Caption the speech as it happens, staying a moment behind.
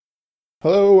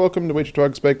Hello, welcome to Wage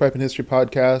Dogs Bagpipe and History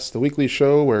Podcast, the weekly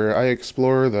show where I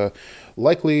explore the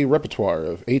likely repertoire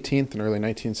of 18th and early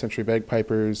 19th century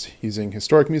bagpipers using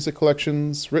historic music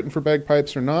collections, written for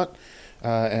bagpipes or not,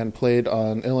 and played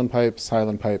on uilleann pipes,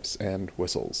 highland pipes, and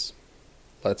whistles.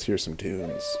 Let's hear some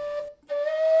tunes.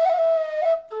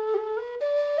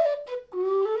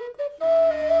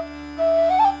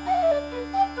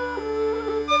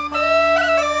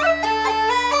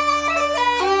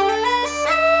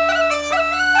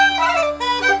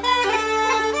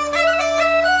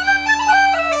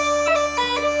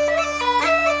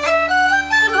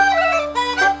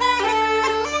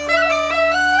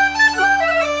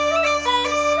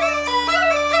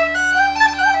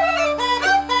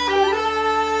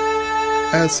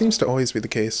 As seems to always be the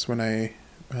case when I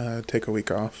take a week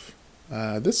off,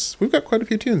 we've got quite a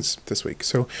few tunes this week.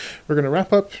 So we're going to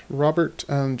wrap up Robert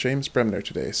and James Bremner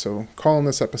today. So calling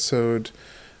this episode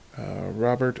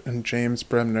Robert and James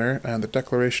Bremner and the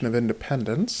Declaration of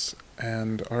Independence.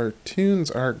 And our tunes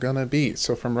are going to be,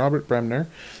 so from Robert Bremner,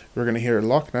 we're going to hear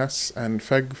Loch Ness and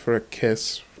Feg for a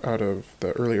Kiss out of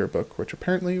the earlier book, which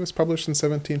apparently was published in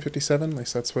 1757. At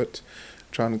least that's what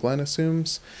John Glenn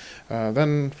assumes.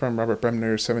 Then from Robert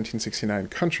Bremner's 1769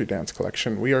 Country Dance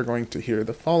Collection, we are going to hear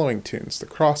the following tunes: The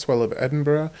Crosswell of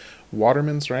Edinburgh,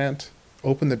 Waterman's Rant,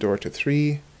 Open the Door to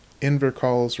Three,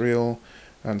 Invercall's Reel,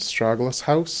 and Strathglass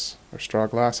House, or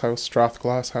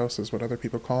Strathglass House is what other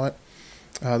people call it.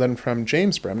 Then from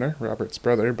James Bremner, Robert's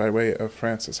brother, by way of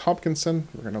Francis Hopkinson,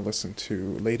 we're going to listen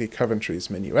to Lady Coventry's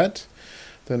Minuet.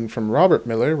 Then from Robert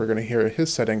Miller, we're going to hear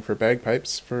his setting for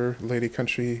bagpipes for Lady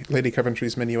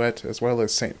Coventry's Minuet, as well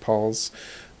as St. Paul's.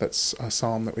 That's a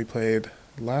psalm that we played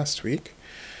last week.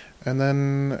 And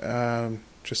then,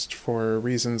 just for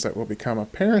reasons that will become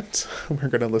apparent, we're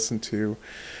going to listen to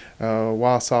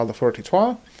Wa Sa le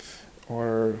Fortitois,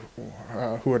 or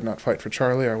Who Would Not Fight for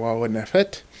Charlie, or Wa Wouldn't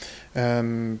Fit.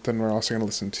 And then we're also going to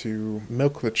listen to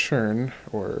Milk the Churn,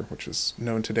 or which is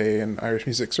known today in Irish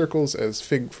music circles as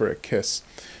Fig for a Kiss,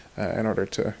 in order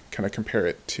to kind of compare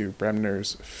it to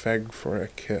Bremner's Feg for a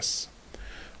Kiss.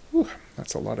 Whew,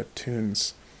 that's a lot of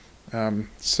tunes.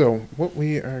 So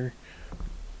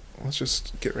let's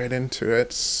just get right into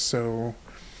it. So,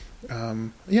 I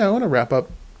want to wrap up,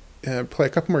 play a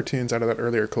couple more tunes out of that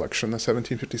earlier collection, the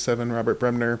 1757 Robert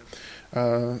Bremner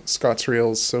Scots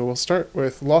Reels. So we'll start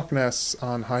with Loch Ness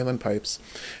on Highland Pipes.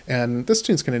 And this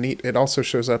tune's kind of neat. It also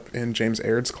shows up in James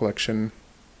Aird's collection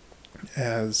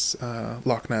as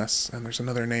Loch Ness, and there's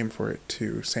another name for it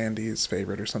too, Sandy's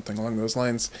Favorite or something along those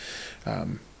lines.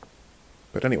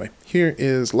 But anyway, here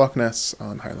is Loch Ness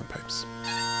on Highland Pipes.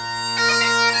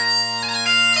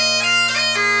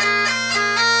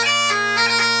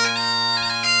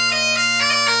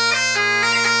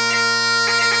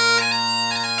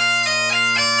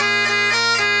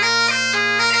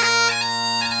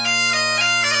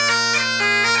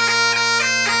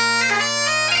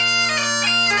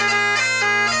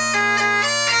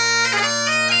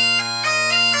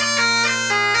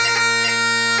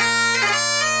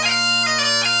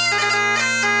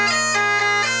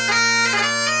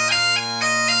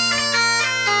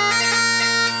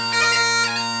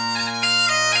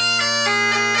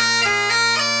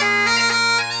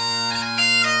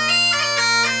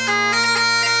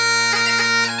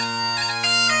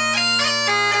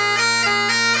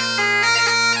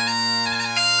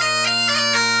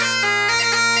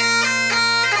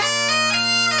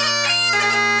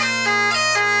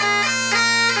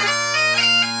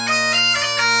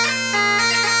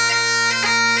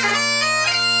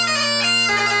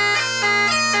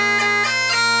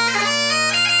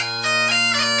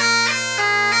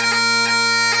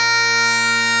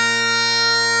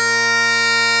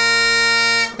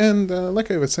 And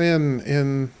like I was saying,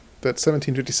 in that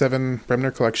 1757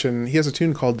 Bremner collection, he has a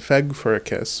tune called Feg for a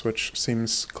Kiss, which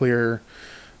seems clear,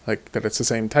 like that it's the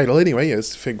same title anyway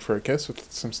as Fig for a Kiss,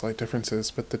 with some slight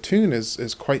differences, but the tune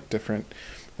is quite different.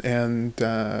 And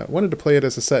wanted to play it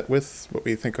as a set with what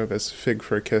we think of as Fig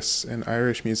for a Kiss in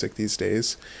Irish music these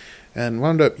days, and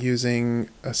wound up using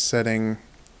a setting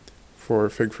for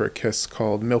Fig for a Kiss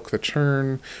called Milk the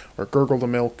Churn, or Gurgle the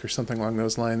Milk, or something along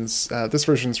those lines. This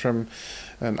version's from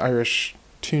an Irish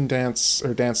tune dance,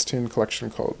 or dance tune collection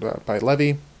called by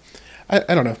Levy.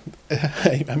 I don't know.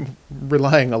 I'm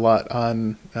relying a lot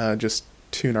on just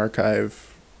Tune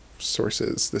Archive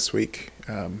sources this week,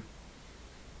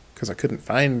 because I couldn't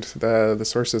find the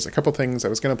sources. A couple things, I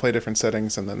was going to play different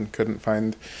settings and then couldn't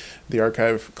find the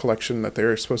archive collection that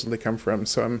they supposedly come from.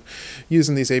 So I'm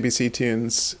using these ABC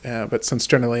tunes, but since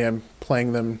generally I'm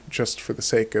playing them just for the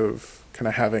sake of kind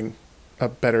of having a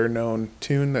better known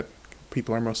tune that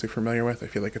people are mostly familiar with. I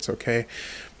feel like it's okay.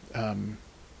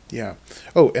 Yeah.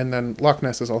 Oh, and then Loch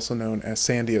Ness is also known as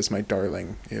Sandy is my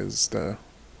darling, is the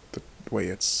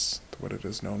way what it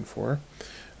is known for.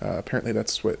 Apparently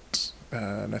that's what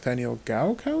Nathaniel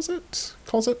Gow calls it.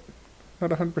 Not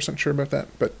 100% sure about that.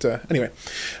 But anyway,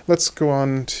 let's go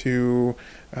on to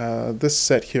this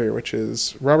set here, which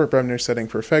is Robert Bremner setting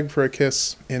for Feg for a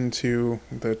Kiss into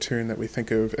the tune that we think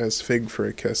of as Fig for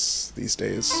a Kiss these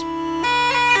days.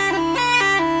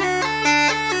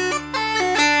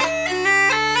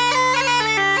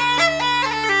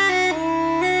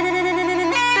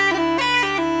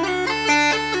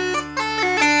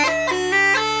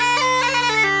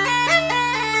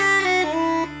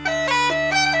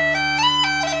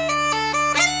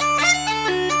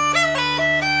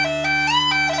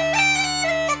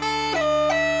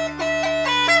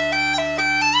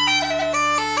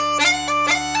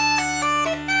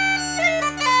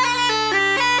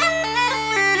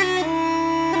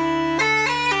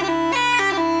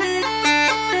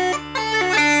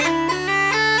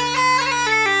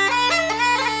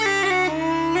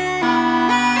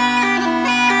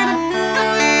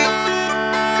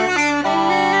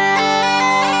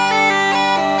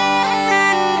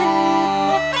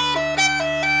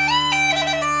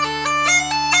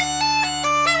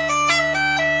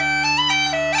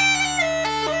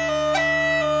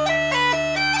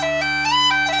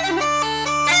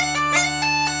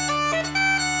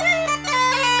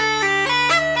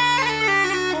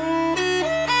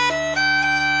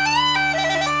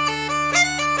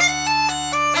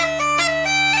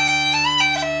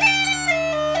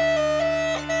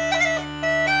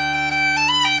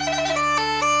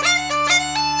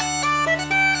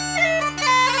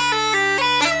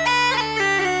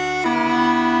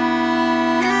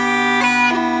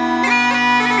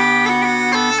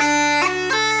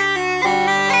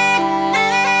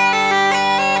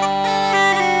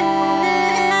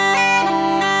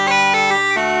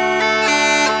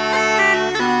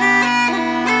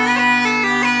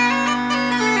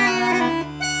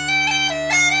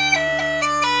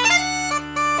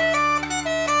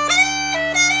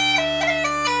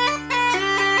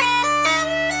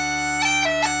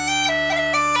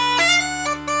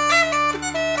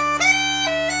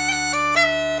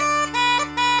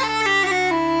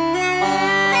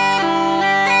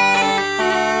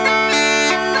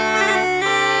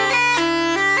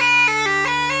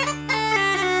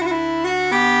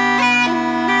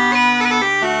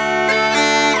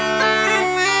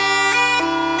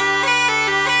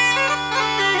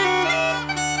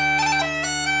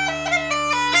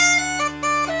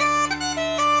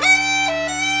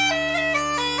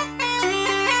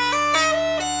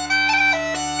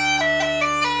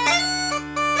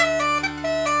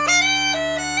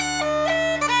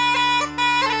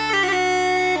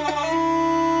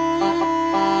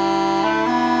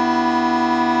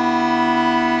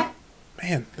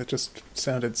 That just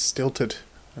sounded stilted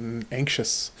and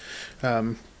anxious.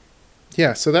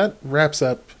 Yeah, so that wraps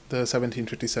up the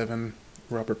 1757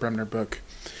 Robert Bremner book.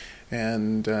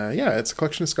 And yeah, it's a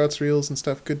collection of Scots reels and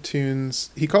stuff, good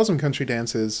tunes. He calls them country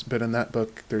dances, but in that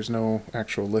book there's no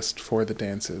actual list for the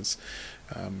dances.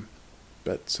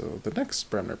 But so the next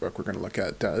Bremner book we're going to look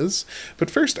at does. But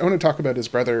first I want to talk about his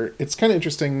brother. It's kind of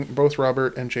interesting, both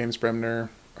Robert and James Bremner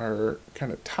are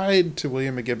kind of tied to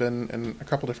William McGibbon in a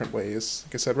couple different ways.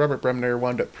 Like I said, Robert Bremner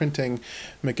wound up printing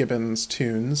McGibbon's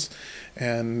tunes,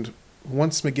 and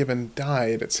once McGibbon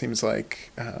died, it seems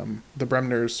like the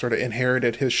Bremners sort of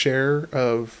inherited his share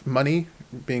of money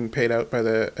being paid out by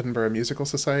the Edinburgh Musical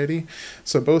Society.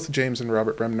 So both James and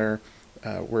Robert Bremner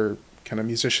were kind of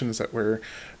musicians that were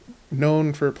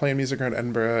known for playing music around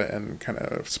Edinburgh and kind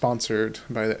of sponsored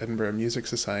by the Edinburgh Music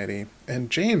Society. And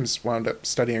James wound up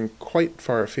studying quite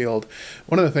far afield.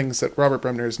 One of the things that Robert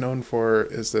Bremner is known for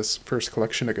is this first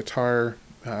collection of guitar,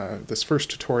 this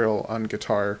first tutorial on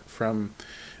guitar from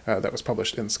that was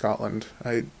published in Scotland.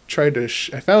 I tried to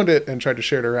I found it and tried to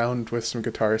share it around with some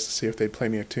guitarists to see if they'd play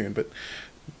me a tune, but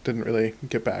didn't really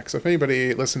get back. So if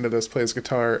anybody listening to this plays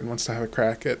guitar and wants to have a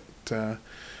crack at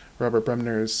Robert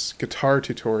Bremner's guitar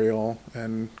tutorial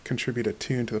and contribute a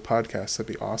tune to the podcast, that'd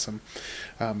be awesome.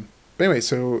 But anyway,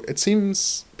 so it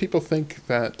seems people think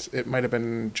that it might have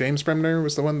been James Bremner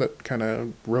was the one that kind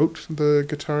of wrote the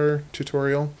guitar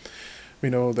tutorial. We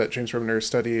know that James Bremner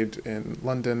studied in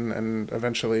London and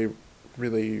eventually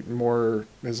really more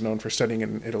is known for studying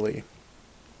in Italy.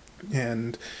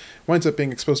 And winds up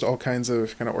being exposed to all kinds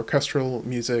of kind of orchestral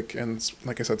music and,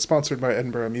 like I said, sponsored by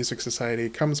Edinburgh Music Society,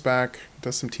 comes back,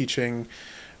 does some teaching,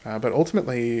 but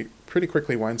ultimately pretty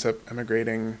quickly winds up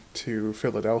emigrating to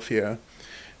Philadelphia.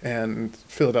 And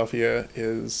Philadelphia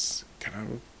is kind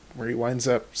of where he winds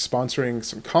up sponsoring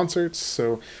some concerts.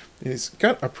 So he's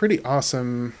got a pretty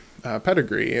awesome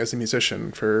pedigree as a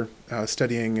musician for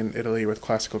studying in Italy with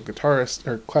classical guitarists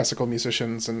or classical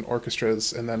musicians and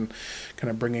orchestras, and then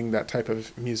kind of bringing that type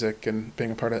of music and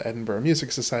being a part of Edinburgh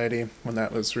Music Society when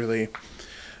that was really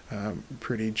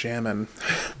pretty jammin'.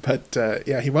 But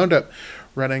yeah, he wound up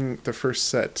running the first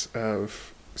set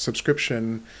of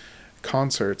subscription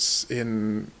concerts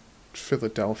in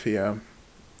Philadelphia.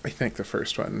 I think the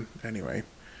first one, anyway.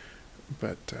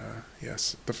 But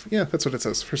yes, yeah, that's what it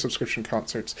says for subscription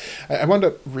concerts. I wound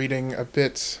up reading a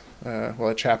bit,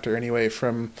 a chapter anyway,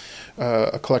 from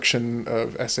a collection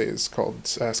of essays called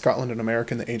Scotland and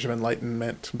America in the Age of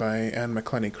Enlightenment by Anne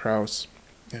McClenny Krauss.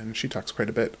 And she talks quite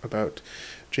a bit about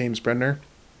James Bremner.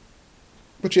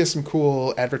 But she has some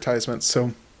cool advertisements.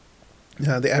 So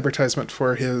the advertisement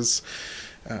for his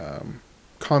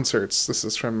concerts, this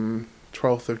is from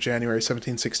 12th of January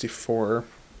 1764,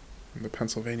 in the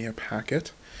Pennsylvania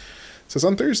Packet. It says,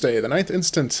 on Thursday, the 9th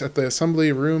instant, at the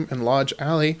Assembly Room in Lodge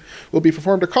Alley, will be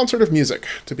performed a concert of music,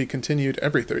 to be continued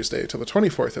every Thursday till the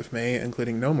 24th of May,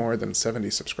 including no more than 70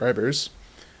 subscribers.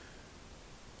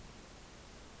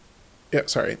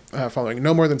 Following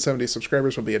no more than 70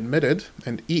 subscribers will be admitted,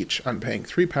 and each on paying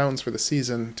 £3 for the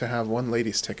season to have one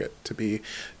ladies' ticket to be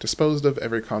disposed of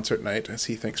every concert night as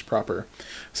he thinks proper.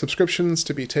 Subscriptions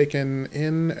to be taken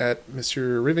in at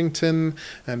Mr. Rivington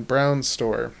and Brown's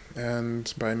store,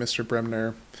 and by Mr.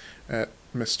 Bremner at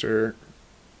Mr.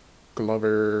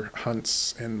 Glover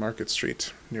Hunt's in Market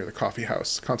Street near the coffee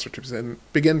house. Concert to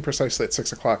begin precisely at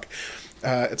 6 o'clock.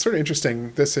 It's sort of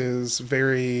interesting. This is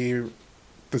very...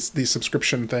 these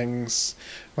subscription things,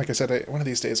 like I said, one of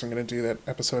these days I'm going to do that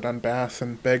episode on Bath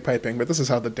and bagpiping, but this is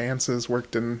how the dances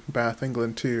worked in Bath,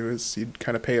 England too, is you'd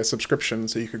kind of pay a subscription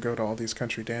so you could go to all these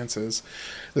country dances.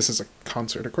 This is a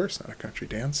concert, of course, not a country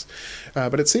dance.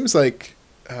 But it seems like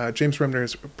James Bremner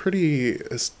is a pretty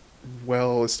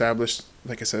well-established,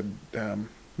 like I said,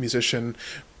 musician.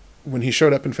 When he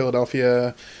showed up in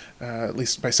Philadelphia, at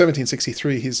least by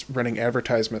 1763, he's running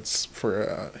advertisements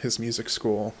for his music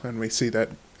school, and we see that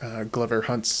Glover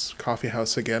Hunt's coffee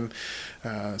house again.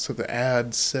 So the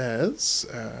ad says,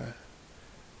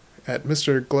 at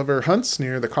Mr. Glover Hunt's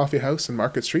near the coffee house in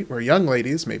Market Street, where young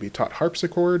ladies may be taught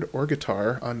harpsichord or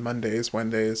guitar on Mondays,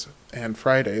 Wednesdays, and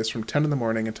Fridays from 10 in the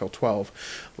morning until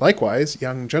 12. Likewise,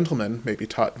 young gentlemen may be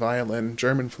taught violin,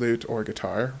 German flute, or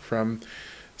guitar from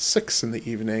 6 in the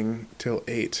evening till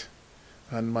 8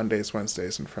 on Mondays,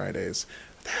 Wednesdays, and Fridays.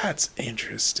 That's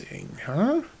interesting,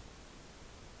 huh?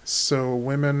 So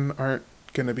women aren't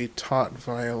going to be taught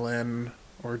violin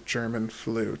or German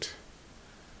flute,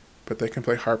 but they can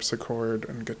play harpsichord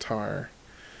and guitar.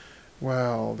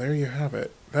 Well, there you have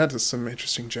it. That is some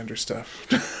interesting gender stuff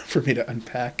for me to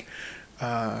unpack.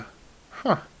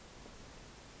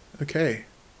 Okay.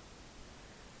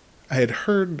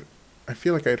 I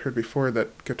feel like I had heard before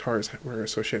that guitars were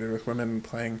associated with women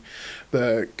playing.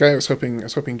 The guy I was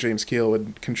hoping James Keel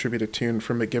would contribute a tune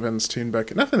from McGibbon's tune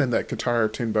book. Nothing in that guitar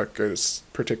tune book is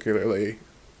particularly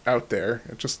out there.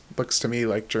 It just looks to me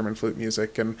like German flute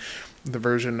music, and the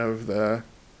version of the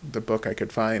book I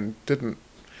could find didn't.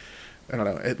 I don't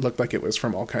know. It looked like it was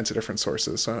from all kinds of different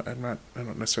sources, so I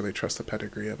don't necessarily trust the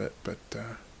pedigree of it. But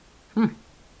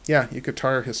yeah, you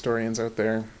guitar historians out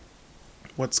there,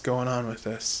 what's going on with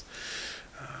this?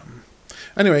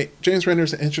 Anyway, James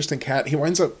Bremner's an interesting cat. He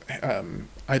winds up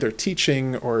either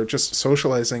teaching or just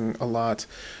socializing a lot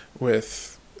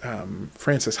with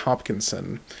Francis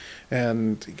Hopkinson.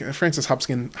 And Francis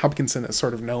Hopkinson is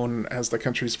sort of known as the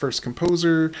country's first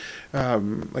composer,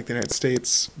 like the United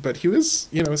States. But he was,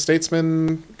 a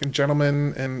statesman, a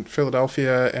gentleman in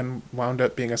Philadelphia, and wound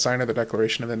up being a signer of the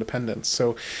Declaration of Independence.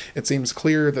 So it seems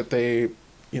clear that they...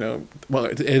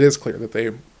 it is clear that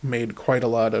they made quite a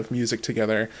lot of music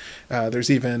together.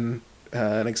 There's even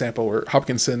an example where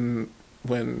Hopkinson,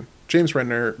 when James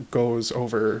Bremner goes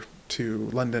over to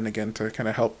London again to kind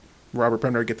of help Robert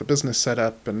Bremner get the business set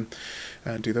up and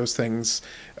do those things,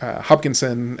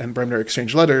 Hopkinson and Bremner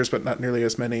exchange letters, but not nearly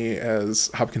as many as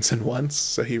Hopkinson wants.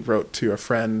 So he wrote to a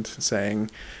friend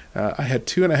saying, I had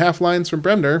 2.5 lines from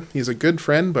Bremner. He's a good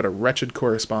friend, but a wretched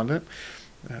correspondent.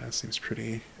 Seems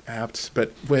pretty apt.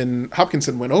 But when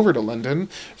Hopkinson went over to London,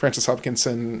 Francis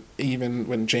Hopkinson, even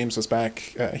when James was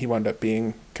back, he wound up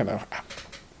being kind of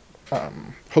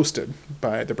hosted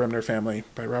by the Bremner family,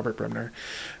 by Robert Bremner,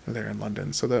 there in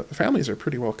London. So the families are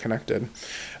pretty well connected.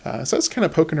 So I was kind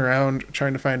of poking around,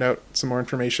 trying to find out some more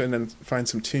information and find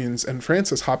some tunes. And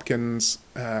Francis Hopkinson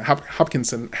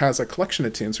has a collection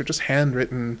of tunes. They're just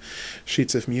handwritten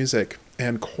sheets of music.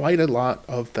 And quite a lot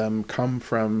of them come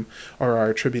from or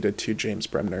are attributed to James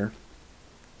Bremner.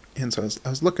 And so I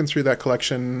was looking through that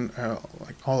collection.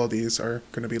 Like all of these are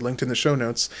going to be linked in the show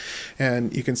notes,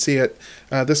 and you can see it.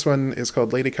 This one is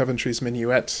called Lady Coventry's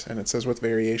Minuet, and it says with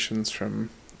variations from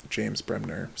James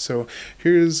Bremner. So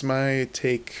here's my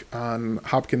take on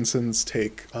Hopkinson's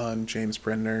take on James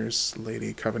Bremner's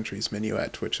Lady Coventry's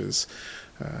Minuet, which is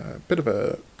a bit of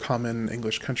a common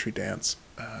English country dance,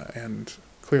 and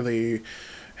clearly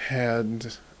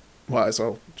had, well, as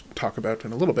I'll talk about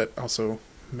in a little bit, also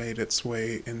made its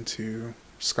way into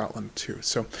Scotland too.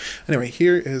 So anyway,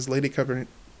 here is Lady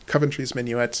Coventry's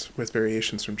Minuet with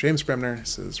variations from James Bremner.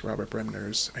 This is Robert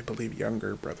Bremner's, I believe,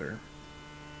 younger brother.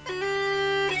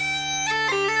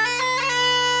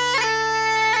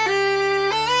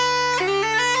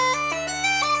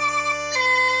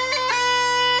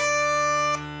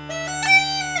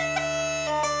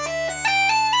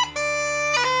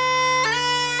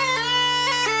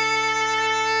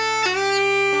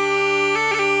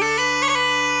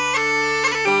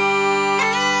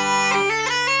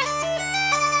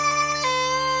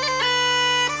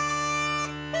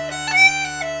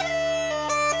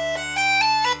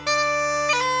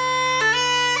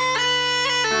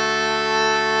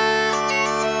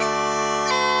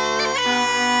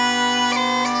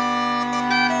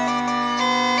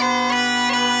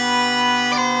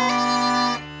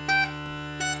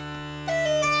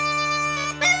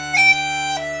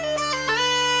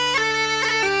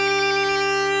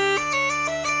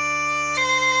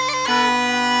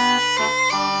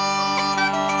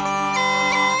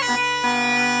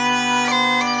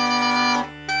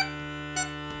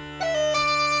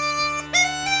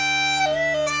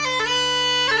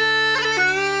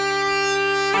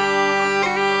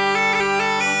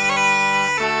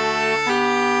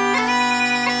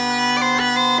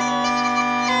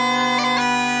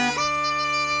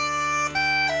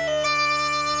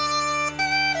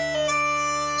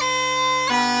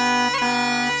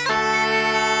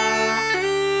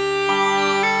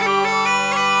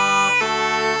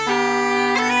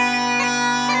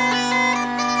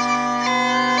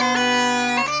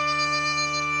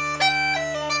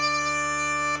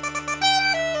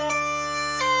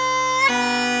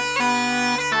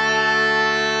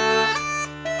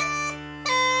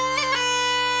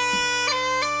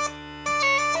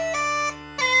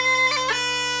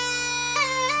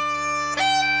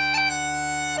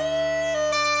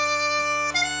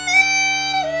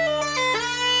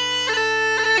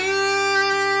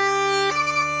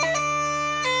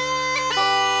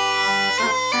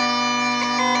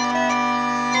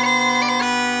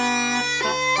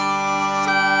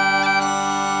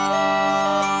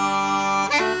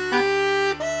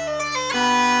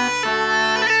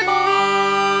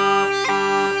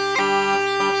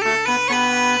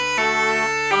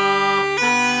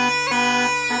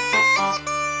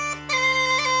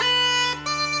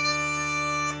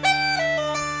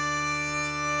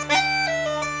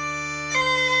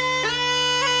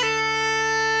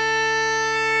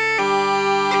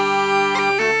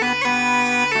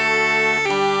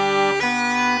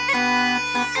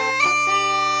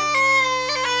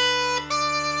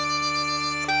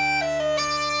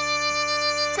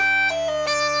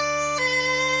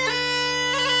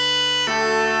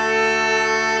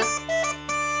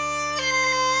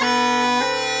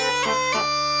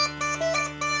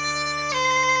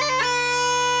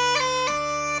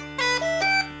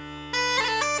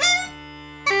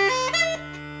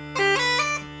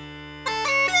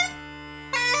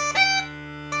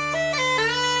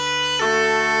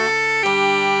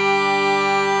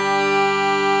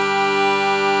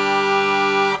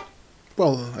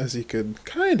 Well, as you could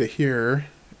kind of hear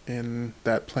in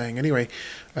that playing anyway,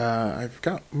 I've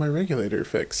got my regulator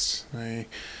fixed. My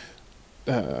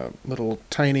little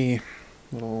tiny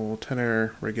little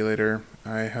tenor regulator.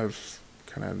 I have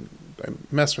I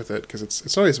mess with it because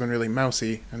it's always been really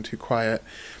mousy and too quiet,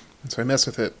 and so I mess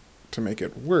with it to make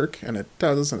it work, and it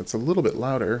does, and it's a little bit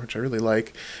louder, which I really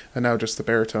like. And now just the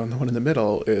baritone, the one in the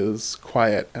middle, is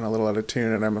quiet and a little out of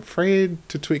tune, and I'm afraid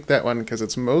to tweak that one because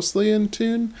it's mostly in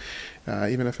tune,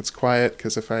 even if it's quiet,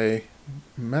 because if I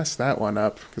mess that one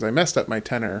up, because I messed up my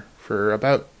tenor for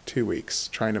about 2 weeks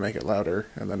trying to make it louder,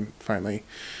 and then finally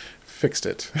fixed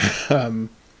it.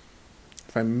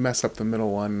 If I mess up the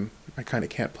middle one, I kind of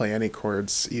can't play any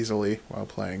chords easily while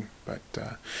playing. But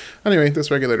anyway,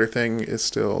 this regulator thing is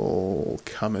still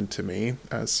coming to me.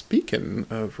 Speaking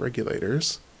of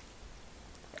regulators,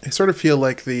 I sort of feel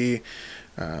like the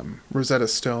Rosetta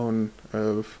Stone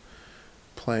of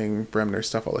playing Bremner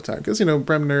stuff all the time. Because,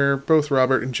 Bremner, both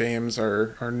Robert and James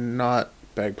are not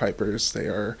bagpipers. They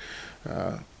are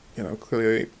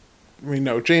clearly we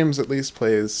know James at least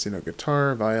plays,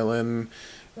 guitar, violin,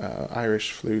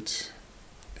 Irish flute,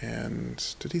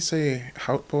 and did he say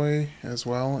Hautboy as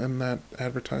well in that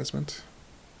advertisement?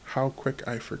 How quick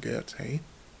I forget, hey?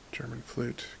 German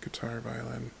flute, guitar,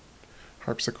 violin,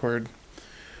 harpsichord.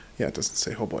 Yeah, it doesn't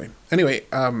say hautboy. Anyway,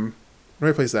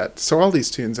 Roy plays that. So all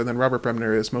these tunes, and then Robert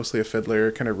Bremner is mostly a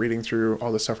fiddler, kind of reading through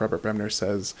all the stuff Robert Bremner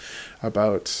says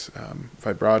about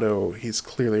vibrato. He's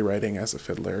clearly writing as a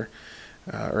fiddler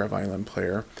or a violin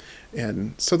player.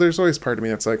 And so there's always part of me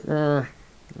that's like, why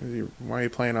are you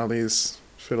playing all these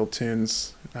fiddle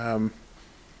tunes?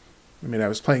 I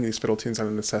was playing these fiddle tunes out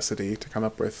of necessity to come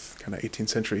up with kind of 18th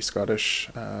century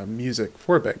Scottish music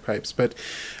for bagpipes. But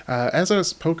as I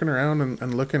was poking around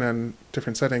and looking on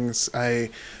different settings,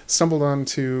 I stumbled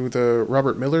onto the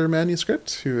Robert Miller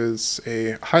manuscript, who is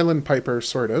a Highland piper,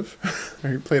 sort of.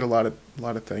 He played a lot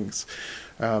of things.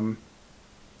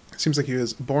 Seems like he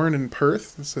was born in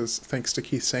Perth. This is thanks to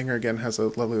Keith Sanger, again, has a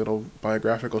lovely little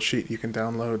biographical sheet you can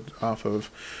download off of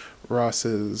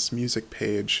Ross's music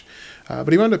page.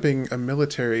 But he wound up being a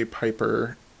military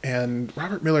piper, and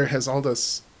Robert Miller has all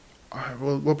this,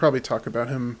 we'll probably talk about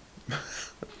him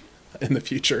in the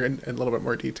future in a little bit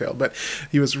more detail, but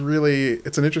he was really,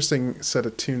 it's an interesting set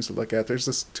of tunes to look at. There's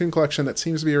this tune collection that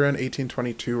seems to be around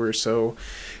 1822 or so,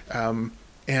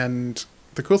 and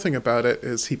the cool thing about it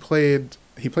is he played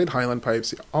Highland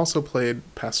pipes. He also played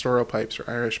pastoral pipes or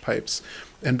Irish pipes,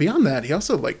 and beyond that, he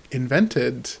also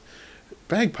invented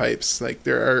bagpipes.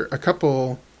 There are a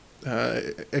couple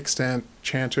extant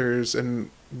chanters and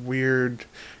weird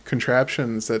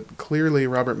contraptions that clearly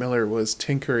Robert Miller was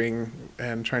tinkering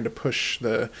and trying to push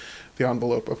the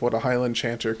envelope of what a Highland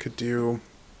chanter could do.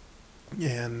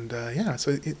 And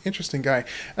so interesting guy.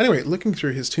 Anyway, looking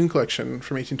through his tune collection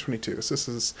from 1822, so this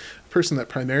is a person that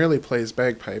primarily plays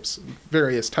bagpipes,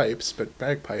 various types, but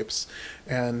bagpipes,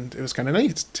 and it was kind of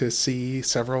nice to see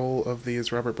several of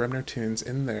these Robert Bremner tunes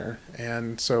in there,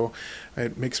 and so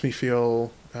it makes me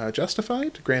feel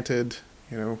justified. Granted,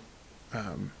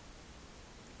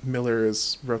 Miller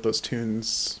wrote those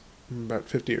tunes about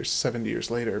 50 or 70 years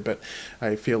later, but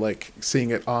I feel like seeing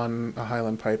it on a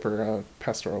Highland pipe or a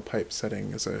pastoral pipe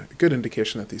setting is a good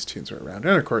indication that these tunes are around.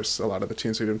 And of course, a lot of the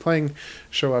tunes we've been playing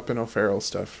show up in O'Farrell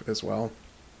stuff as well.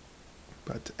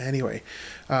 But anyway,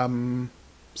 so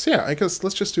I guess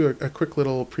let's just do a quick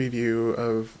little preview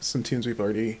of some tunes we've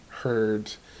already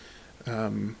heard,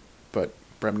 but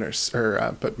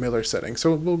Miller setting.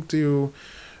 So we'll do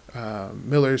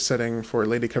Miller's setting for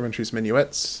Lady Coventry's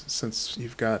Minuets, since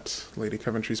you've got Lady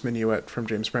Coventry's Minuet from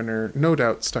James Bremner no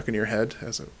doubt stuck in your head,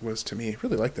 as it was to me.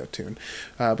 Really like that tune.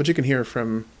 But you can hear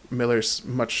from Miller's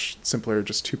much simpler,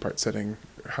 just two-part setting,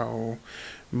 how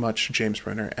much James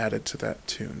Bremner added to that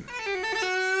tune.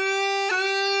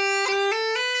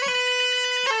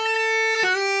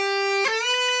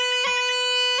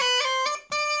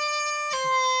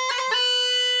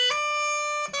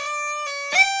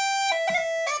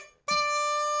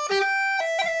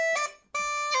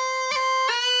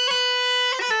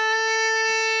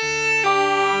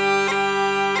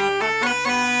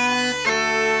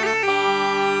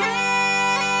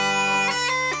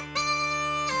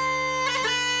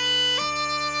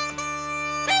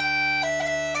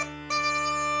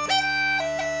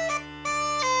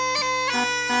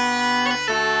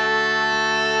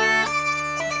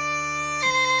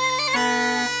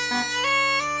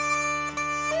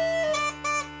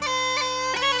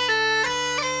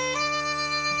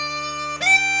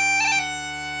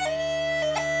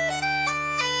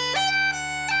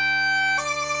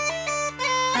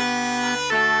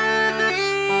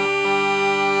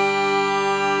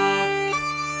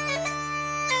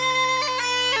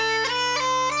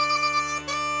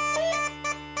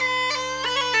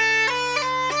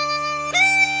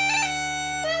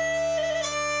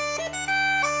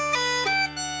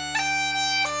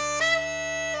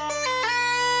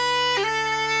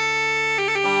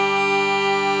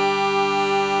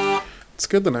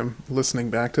 Good that I'm listening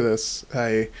back to this.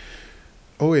 I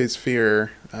always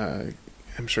fear, I'm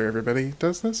sure everybody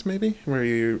does this maybe, where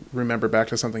you remember back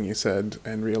to something you said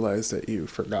and realize that you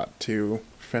forgot to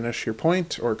finish your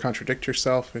point or contradict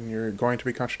yourself, and you're going to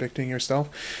be contradicting yourself.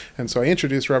 And so I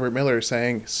introduced Robert Miller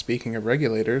saying, speaking of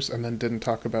regulators, and then didn't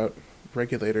talk about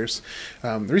regulators.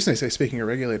 The reason I say speaking of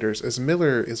regulators is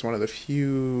Miller is one of the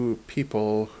few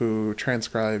people who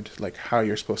transcribed how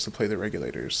you're supposed to play the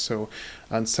regulators. So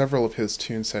on several of his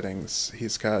tune settings,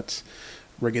 he's got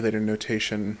regulator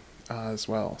notation as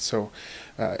well. So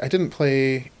I didn't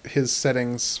play his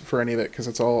settings for any of it because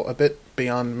it's all a bit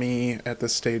beyond me at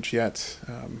this stage yet,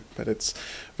 but it's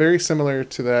very similar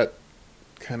to that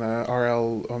kind of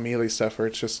R.L. O'Mealy stuff where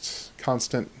it's just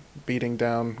constant beating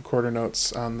down quarter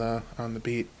notes on the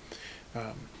beat.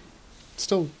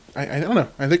 Still, I don't know.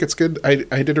 I think it's good.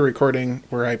 I did a recording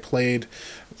where I played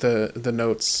the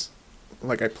notes,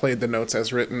 like I played the notes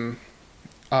as written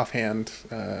offhand,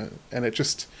 and it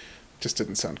just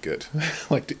didn't sound good.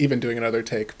 Like even doing another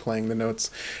take, playing the notes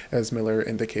as Miller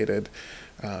indicated.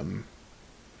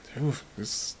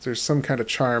 There's some kind of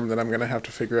charm that I'm going to have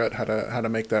to figure out how to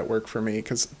make that work for me,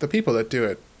 because the people that do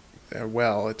it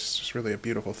well, it's just really a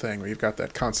beautiful thing where you've got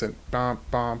that constant bom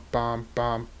bom bom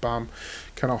bom bom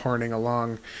kind of horning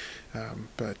along.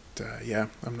 But yeah,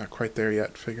 I'm not quite there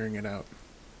yet figuring it out.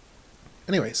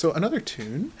 Anyway, so another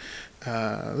tune.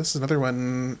 This is another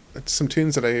one. It's some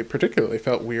tunes that I particularly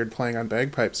felt weird playing on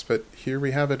bagpipes, but here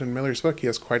we have it in Miller's book. He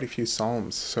has quite a few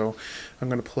psalms, so I'm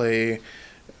going to play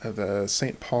the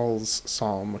St. Paul's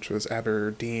Psalm, which was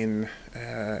Aberdeen,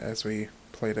 as we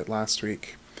played it last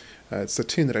week. It's the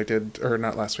tune that I did, or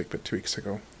not last week, but 2 weeks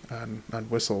ago, on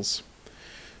whistles.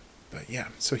 But yeah,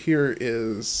 so here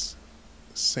is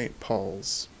St.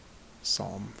 Paul's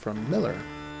Psalm from Miller.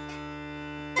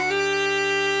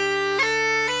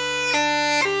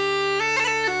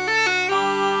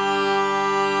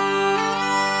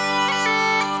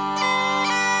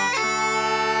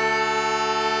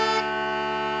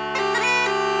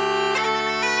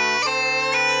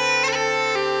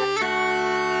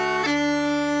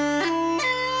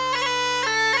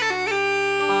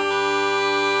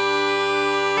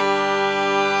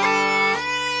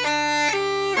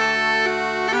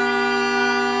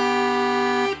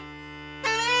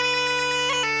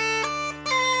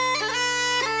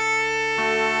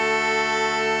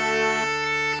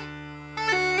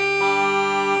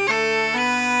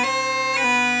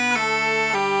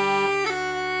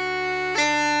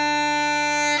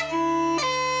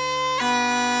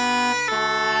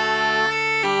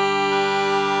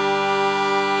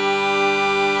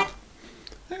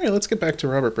 Let's get back to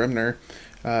Robert Bremner.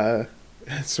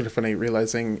 It's sort of funny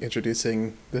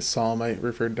introducing this psalm, I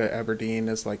referred to Aberdeen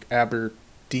as like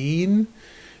Aberdeen.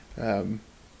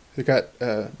 We got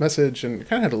a message and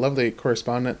kind of had a lovely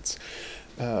correspondence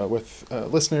with a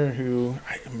listener who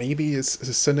maybe is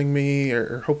sending me,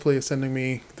 or hopefully is sending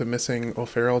me, the missing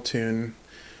O'Farrell tune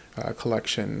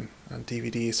collection on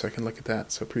DVD, so I can look at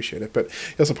that, so appreciate it. But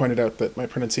he also pointed out that my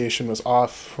pronunciation was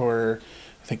off for,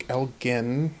 I think,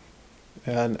 Elgin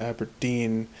and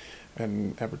Aberdeen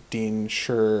and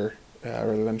Aberdeenshire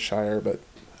rather than Shire, but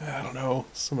I don't know,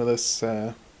 some of this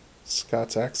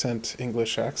Scots accent,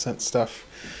 English accent stuff.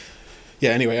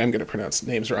 Yeah, anyway, I'm going to pronounce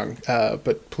names wrong,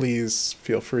 but please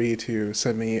feel free to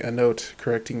send me a note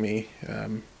correcting me.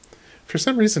 For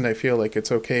some reason, I feel like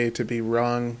it's okay to be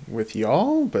wrong with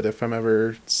y'all, but if I'm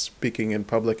ever speaking in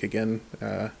public again,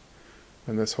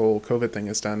 when this whole COVID thing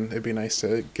is done, it'd be nice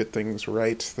to get things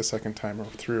right the second time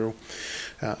through.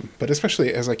 But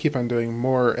especially as I keep on doing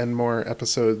more and more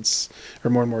episodes,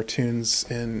 or more and more tunes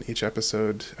in each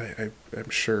episode, I'm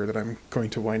sure that I'm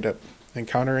going to wind up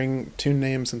encountering tune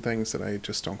names and things that I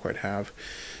just don't quite have.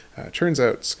 Turns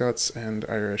out Scots and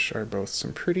Irish are both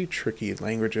some pretty tricky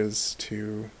languages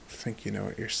to think you know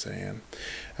what you're saying.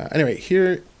 Anyway,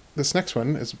 here, this next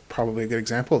one is probably a good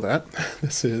example of that.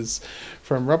 This is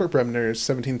from Robert Bremner's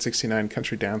 1769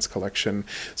 Country Dance Collection.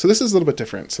 So this is a little bit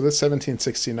different. So this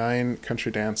 1769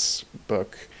 Country Dance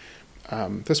book,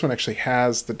 this one actually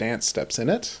has the dance steps in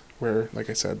it, where, like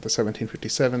I said, the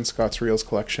 1757 Scots Reels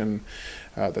collection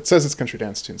that says it's country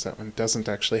dance tunes, that one doesn't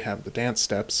actually have the dance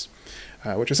steps,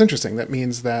 which is interesting. That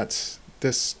means that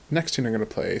this next tune I'm going to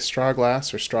play,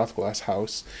 Strawglass or Strathglass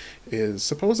House, is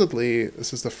supposedly,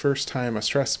 this is the first time a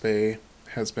strathspey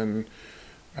has been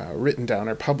written down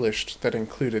or published that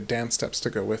included dance steps to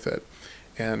go with it.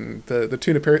 And the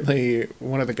tune, apparently,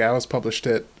 one of the gals published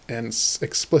it and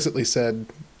explicitly said,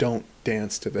 "Don't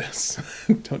dance to this,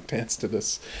 don't dance to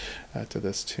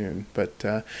this tune."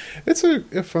 But it's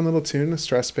a fun little tune, a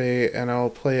strathspey, and I'll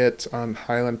play it on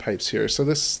Highland pipes here. So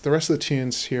the rest of the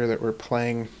tunes here that we're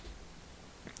playing,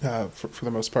 for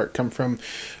the most part, come from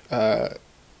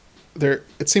there.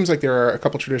 It seems like there are a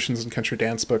couple traditions in country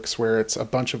dance books where it's a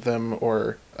bunch of them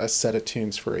or a set of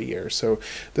tunes for a year. So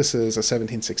this is a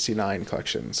 1769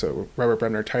 collection. So Robert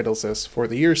Bremner titles this, "For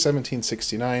the year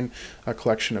 1769, a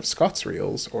collection of Scots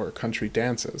reels or country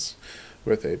dances,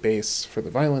 with a bass for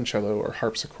the violoncello or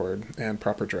harpsichord and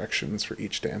proper directions for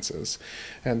each dances."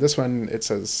 And this one, it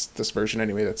says, this version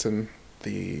anyway, that's in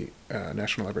the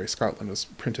National Library of Scotland, was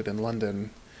printed in London,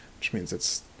 which means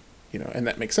it's, and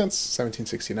that makes sense.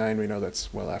 1769, we know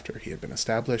that's well after he had been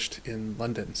established in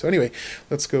London. So anyway,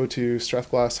 let's go to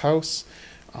Strathglass House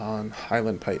on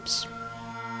Highland pipes.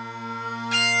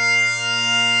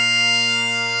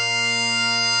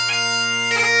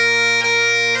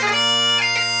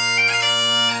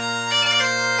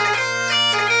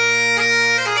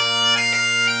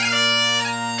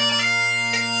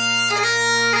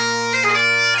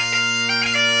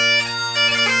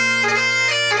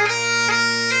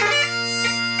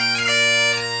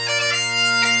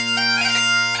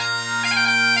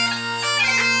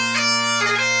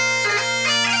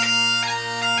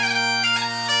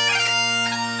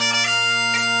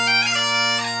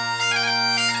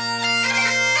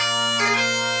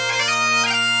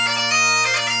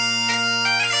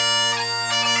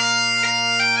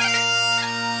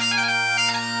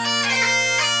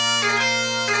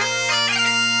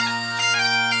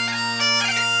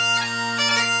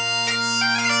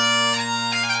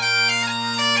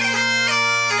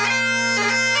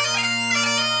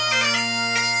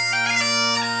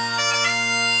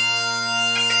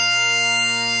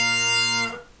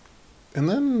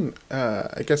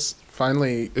 I guess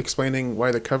finally explaining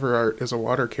why the cover art is a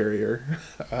water carrier.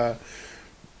 Uh,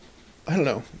 I don't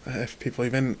know if people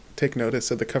even take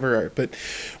notice of the cover art, but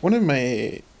one of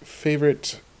my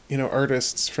favorite,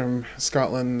 artists from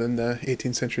Scotland in the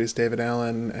 18th century is David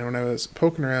Allen. And when I was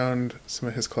poking around some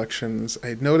of his collections,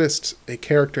 I noticed a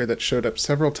character that showed up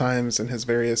several times in his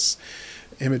various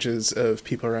images of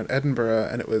people around Edinburgh,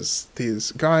 and it was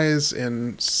these guys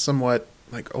in somewhat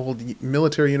like old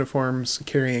military uniforms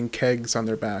carrying kegs on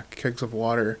their back, kegs of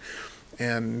water.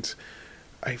 And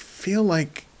I feel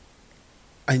like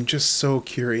I'm just so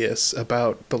curious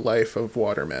about the life of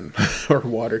watermen or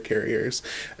water carriers.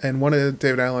 And one of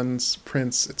David Allen's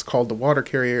prints, it's called The Water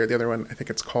Carrier. The other one, I think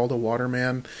it's called A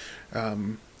Waterman.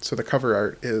 So the cover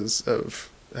art is of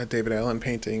a David Allen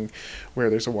painting where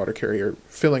there's a water carrier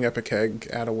filling up a keg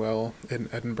at a well in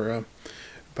Edinburgh.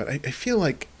 But I feel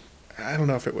like, I don't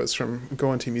know if it was from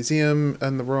going to a museum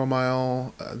on the Royal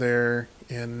Mile there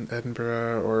in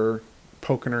Edinburgh, or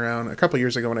poking around a couple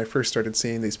years ago when I first started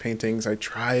seeing these paintings. I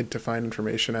tried to find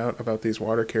information out about these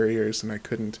water carriers and I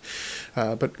couldn't.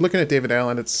 But looking at David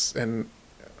Allen, and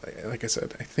like I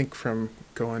said, I think from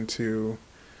going to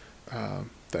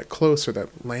that close or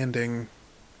that landing,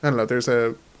 I don't know, there's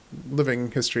a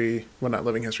living history, well, not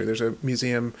living history, there's a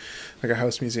museum, like a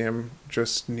house museum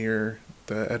just near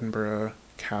the Edinburgh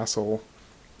Castle.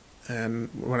 And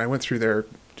when I went through there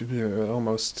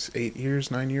almost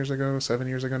 9 years ago, 7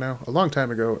 years ago now, a long time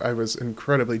ago, I was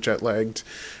incredibly jet lagged,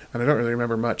 and I don't really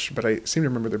remember much, but I seem to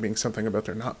remember there being something about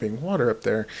there not being water up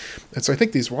there. And so I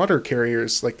think these water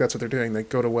carriers, like, that's what they're doing. They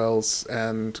go to wells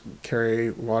and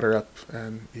carry water up,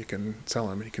 and you can sell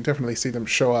them. You can definitely see them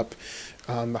show up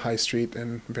on the high street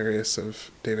in various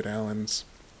of David Allen's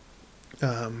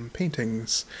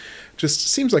paintings. Just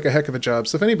seems like a heck of a job.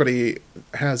 So if anybody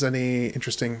has any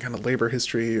interesting kind of labor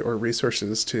history or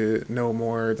resources to know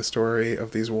more the story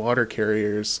of these water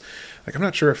carriers, like, I'm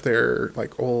not sure if they're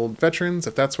like old veterans,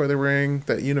 if that's why they're wearing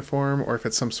that uniform, or if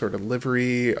it's some sort of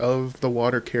livery of the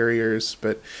water carriers.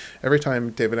 But every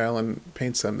time David Allen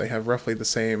paints them, they have roughly the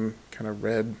same kind of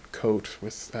red coat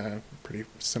with pretty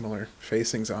similar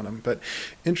facings on them. But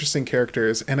interesting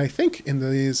characters. And I think in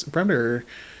this Bremner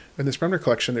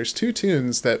collection, there's two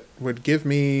tunes that would give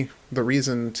me the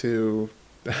reason to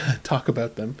talk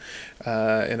about them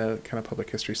in a kind of public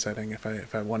history setting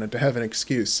if I wanted to have an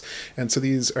excuse. And so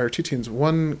these are two tunes,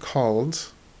 one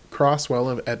called Crosswell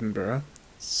of Edinburgh.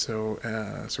 So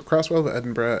Crosswell of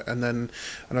Edinburgh, and then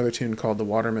another tune called The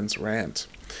Waterman's Rant.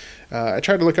 I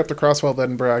tried to look up the Crosswell of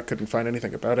Edinburgh. I couldn't find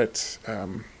anything about it.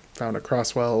 Found a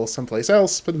Crosswell someplace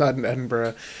else, but not in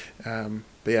Edinburgh. But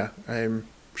yeah, I'm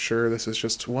sure this is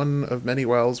just one of many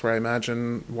wells where I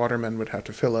imagine watermen would have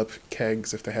to fill up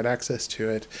kegs if they had access to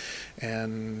it.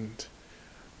 And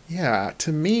yeah,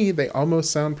 to me, they almost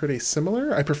sound pretty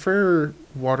similar. I prefer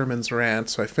Waterman's Rant,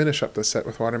 so I finish up the set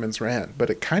with Waterman's Rant, but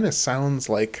it kind of sounds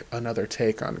like another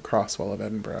take on Crosswell of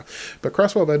Edinburgh. But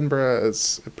Crosswell of Edinburgh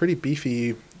is a pretty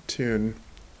beefy tune.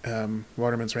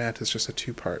 Waterman's Rant is just a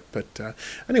two-part. But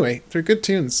anyway, they're good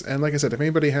tunes. And like I said, if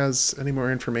anybody has any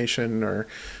more information or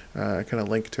kind of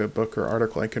link to a book or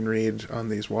article I can read on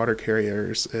these water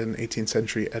carriers in 18th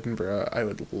century Edinburgh, I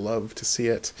would love to see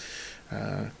it.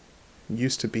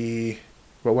 Used to be,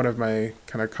 well, one of my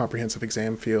kind of comprehensive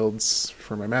exam fields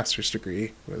for my master's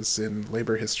degree was in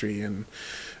labor history, and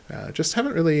just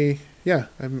haven't really,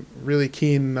 I'm really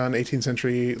keen on 18th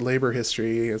century labor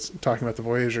history. It's talking about the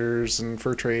voyageurs and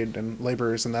fur trade and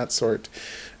laborers and that sort.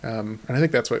 And I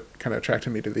think that's what kind of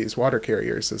attracted me to these water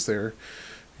carriers, is they're,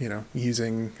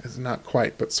 using, not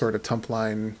quite, but sort of tump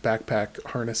line backpack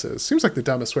harnesses. Seems like the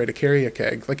dumbest way to carry a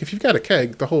keg. Like, if you've got a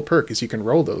keg, the whole perk is you can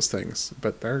roll those things,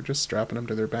 but they're just strapping them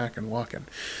to their back and walking.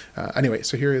 Anyway,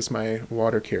 so here is my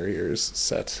water carriers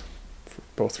set,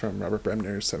 both from Robert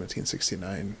Bremner's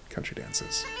 1769 Country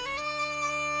Dances.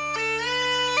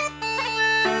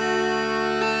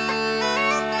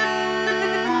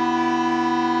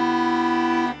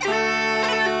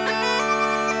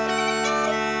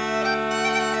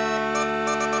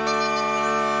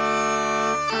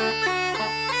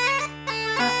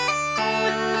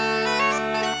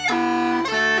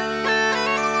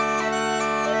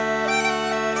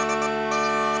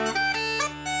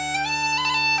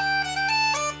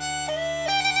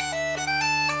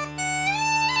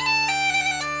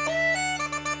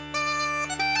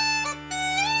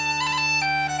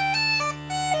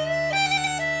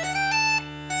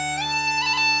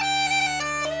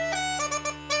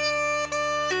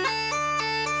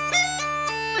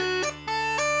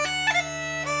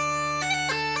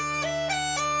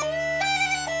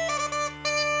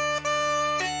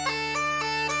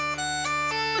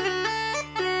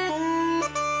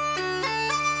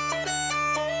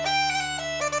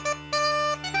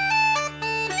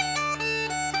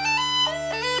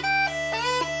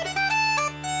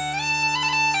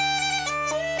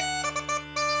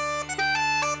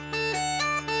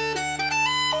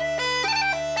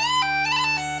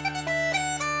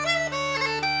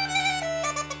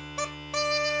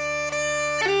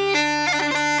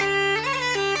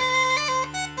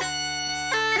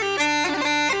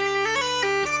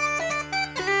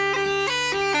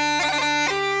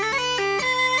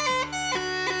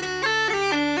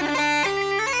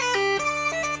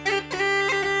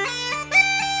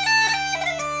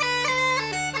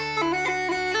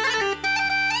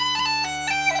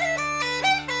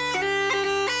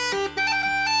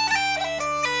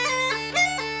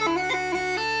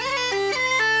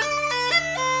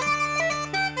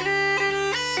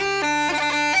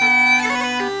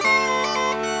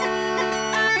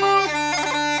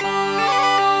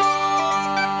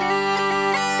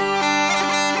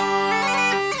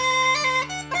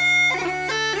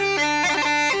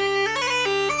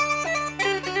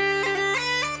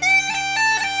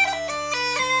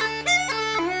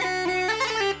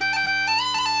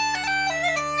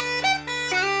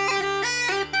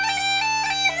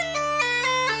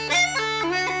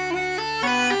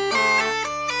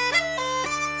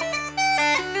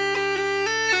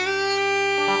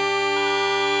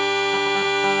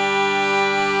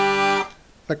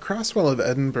 That Crosswell of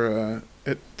Edinburgh,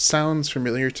 it sounds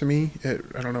familiar to me.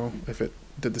 I don't know if it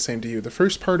did the same to you. The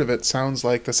first part of it sounds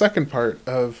like the second part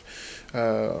of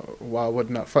Wha Would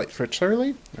Not Fight for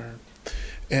Charlie,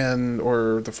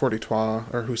 or the Forty Trois,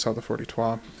 or Who Saw the Forty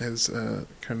Trois is kind of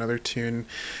another tune.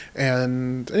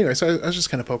 And anyway, so I was just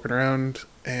kind of poking around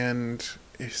and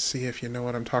see if you know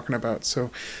what I'm talking about.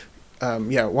 So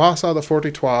Wha Saw the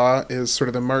Forty Trois is sort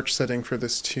of the march setting for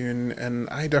this tune, and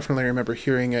I definitely remember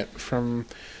hearing it from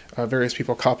various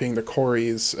people copying the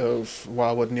chories of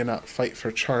Wha Wouldn't You Not Fight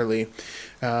for Charlie.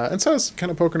 And so I was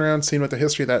kind of poking around, seeing what the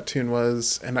history of that tune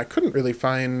was, and I couldn't really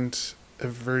find a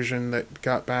version that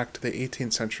got back to the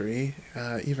 18th century.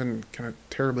 Even kind of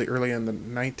terribly early in the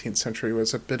 19th century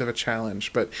was a bit of a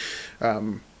challenge, but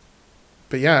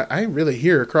yeah, I really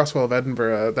hear Crosswell of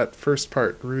Edinburgh. That first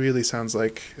part really sounds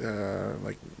like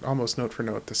almost note for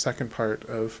note the second part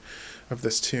of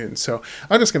this tune. So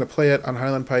I'm just going to play it on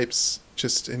Highland Pipes,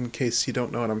 just in case you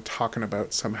don't know what I'm talking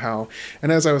about somehow.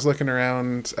 And as I was looking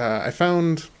around, I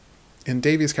found in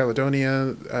Davies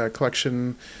Caledonia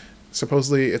collection,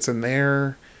 supposedly it's in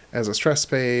there as a stress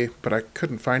pay, but I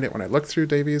couldn't find it when I looked through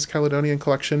Davies Caledonian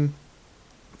collection.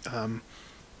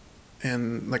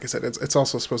 And like I said, it's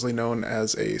also supposedly known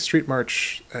as a street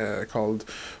march called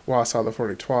Wha Saw the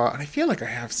Forty Trois. And I feel like I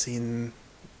have seen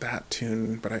that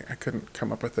tune, but I couldn't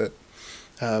come up with it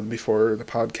before the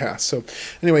podcast. So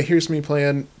anyway, here's me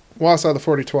playing Wha Saw the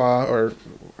Forty Trois, or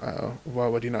Wha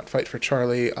Would You Not Fight for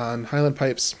Charlie, on Highland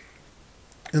Pipes.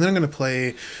 And then I'm going to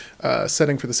play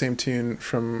setting for the same tune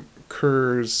from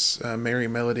Kerr's Merry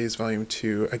Melodies Volume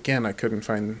 2. Again, I couldn't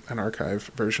find an archive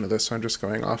version of this, so I'm just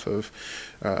going off of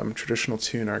traditional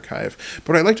tune archive.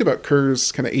 But what I liked about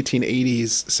Kerr's kind of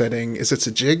 1880s setting is it's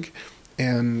a jig,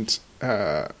 and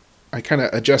I kind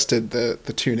of adjusted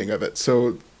the tuning of it.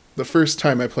 So the first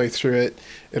time I play through it,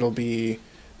 it'll be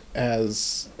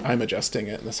as I'm adjusting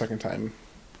it, and the second time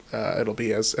it'll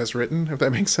be as written, if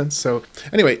that makes sense. So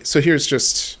anyway, so here's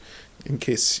just, in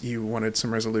case you wanted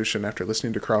some resolution after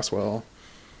listening to Crosswell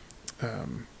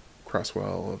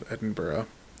of Edinburgh,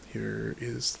 here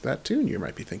is that tune you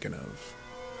might be thinking of.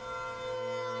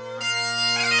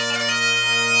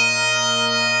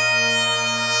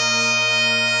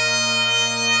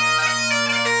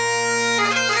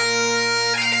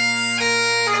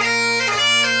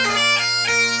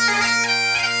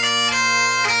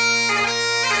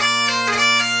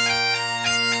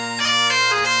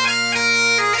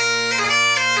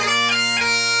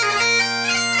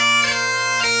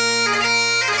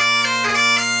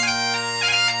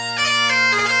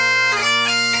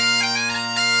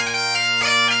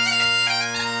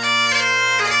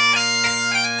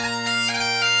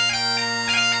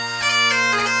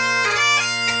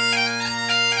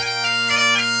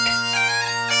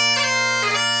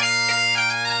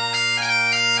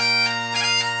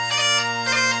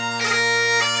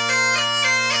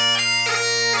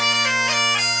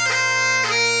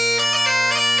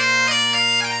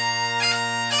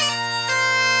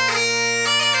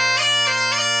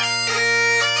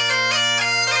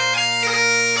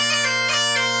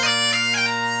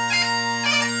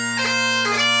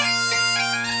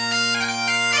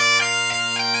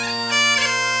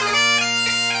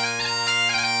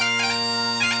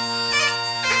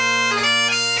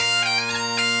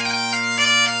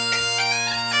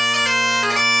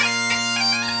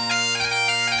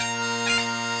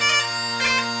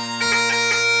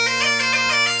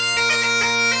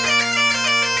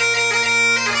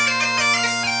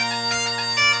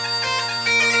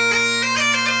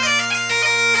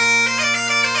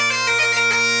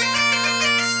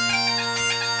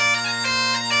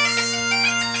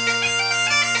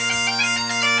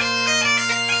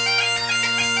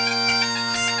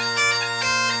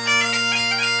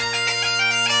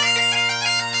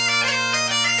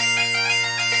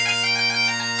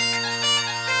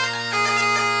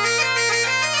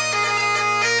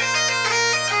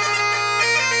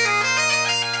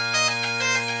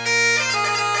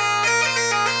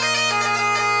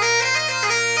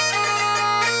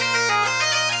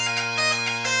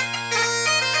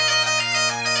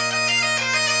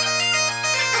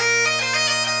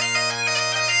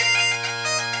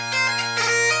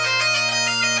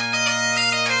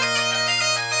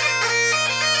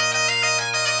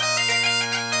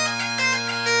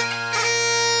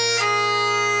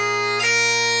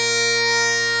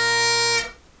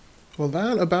 Well,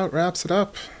 that about wraps it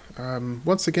up.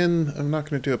 Once again, I'm not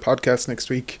going to do a podcast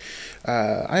next week.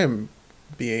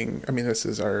 This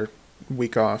is our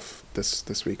week off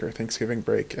this week, our Thanksgiving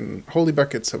break, and holy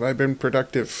buckets, have I been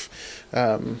productive.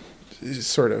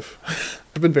 sort of.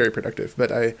 I've been very productive,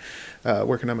 but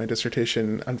working on my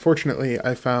dissertation, unfortunately,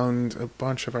 I found a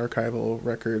bunch of archival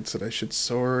records that I should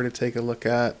sort of take a look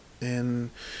at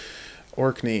in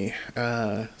Orkney.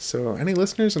 So any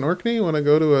listeners in Orkney want to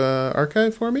go to a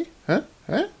archive for me? Huh?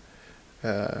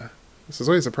 This is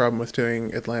always a problem with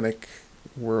doing Atlantic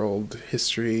world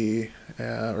history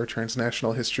or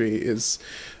transnational history, is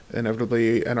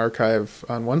inevitably an archive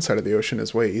on one side of the ocean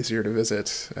is way easier to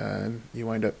visit, and you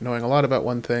wind up knowing a lot about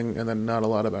one thing and then not a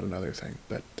lot about another thing.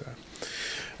 But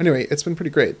anyway, it's been pretty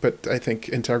great, but I think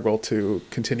integral to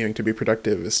continuing to be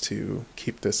productive is to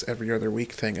keep this every other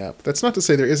week thing up. That's not to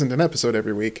say there isn't an episode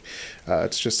every week.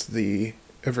 It's just the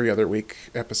every other week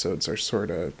episodes are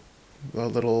sort of a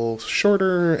little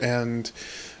shorter and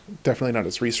definitely not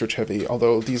as research heavy,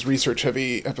 although these research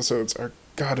heavy episodes are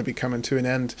gotta be coming to an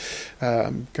end.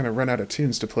 I'm gonna run out of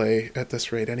tunes to play at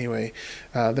this rate anyway.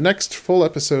 The next full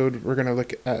episode, we're gonna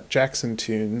look at Jackson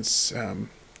tunes, kind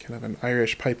of an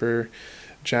Irish piper.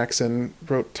 Jackson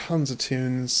wrote tons of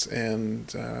tunes,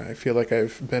 and I feel like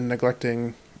I've been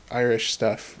neglecting Irish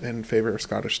stuff in favor of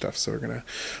Scottish stuff, so we're going to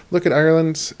look at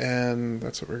Ireland, and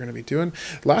that's what we're going to be doing.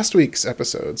 Last week's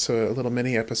episode, so a little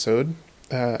mini episode,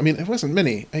 it wasn't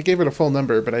mini. I gave it a full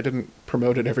number, but I didn't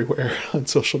promote it everywhere on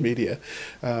social media.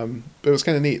 But it was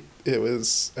kind of neat. It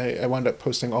was I wound up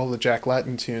posting all the Jack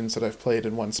Latin tunes that I've played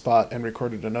in one spot and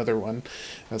recorded another one,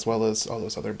 as well as all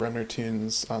those other Bremner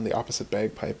tunes on the opposite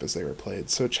bagpipe as they were played.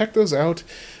 So check those out.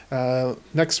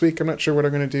 Next week, I'm not sure what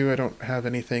I'm going to do. I don't have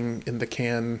anything in the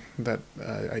can that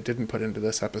I didn't put into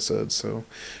this episode, so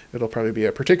it'll probably be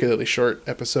a particularly short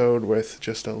episode with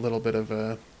just a little bit of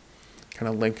a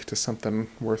kind of link to something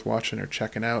worth watching or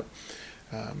checking out.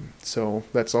 So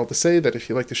that's all to say that if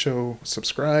you like the show,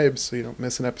 subscribe so you don't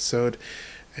miss an episode.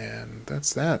 And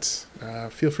that's that.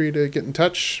 Feel free to get in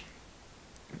touch.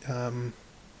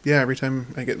 Every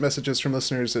time I get messages from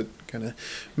listeners, it kind of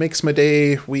makes my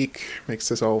day, week, makes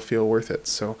this all feel worth it.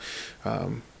 So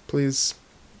please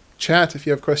chat if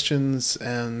you have questions.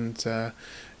 And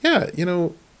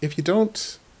if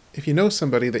you know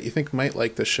somebody that you think might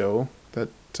like the show, that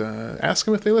ask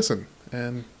them if they listen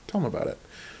and tell them about it.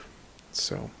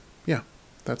 So yeah,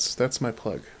 that's my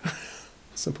plug.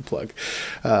 Simple plug.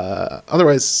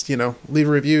 Otherwise, leave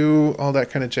a review, all that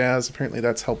kind of jazz. Apparently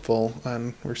that's helpful,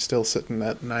 and we're still sitting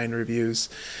at 9 reviews.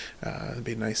 It'd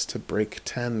be nice to break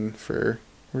 10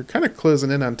 we're kind of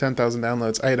closing in on 10,000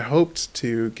 downloads. I had hoped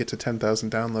to get to 10,000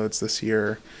 downloads this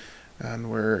year, and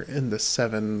we're in the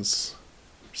sevens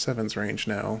range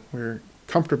now. We're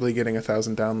comfortably getting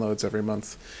 1,000 downloads every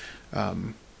month.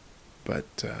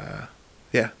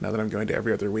 Now that I'm going to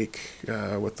every other week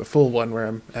with the full one where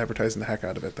I'm advertising the heck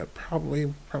out of it, that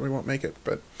probably won't make it.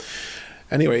 But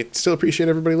anyway, still appreciate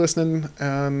everybody listening,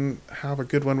 and have a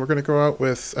good one. We're going to go out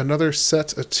with another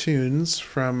set of tunes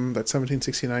from that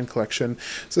 1769 collection.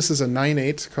 So this is a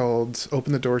 9/8 called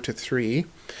Open the Door to 3.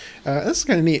 This is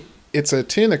kind of neat. It's a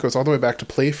tune that goes all the way back to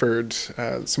Playford,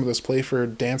 some of those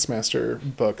Playford dance master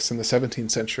books in the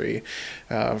 17th century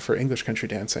for English country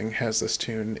dancing has this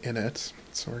tune in it.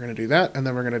 So we're going to do that, and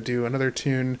then we're going to do another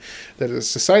tune that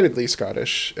is decidedly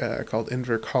Scottish called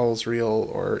Invercall's Reel,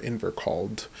 or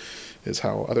Invercalled is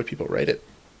how other people write it.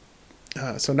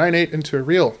 So 9/8 into a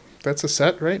reel. That's a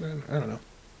set, right? I don't know.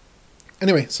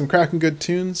 Anyway, some cracking good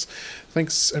tunes.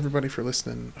 Thanks everybody for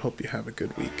listening. Hope you have a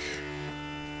good week.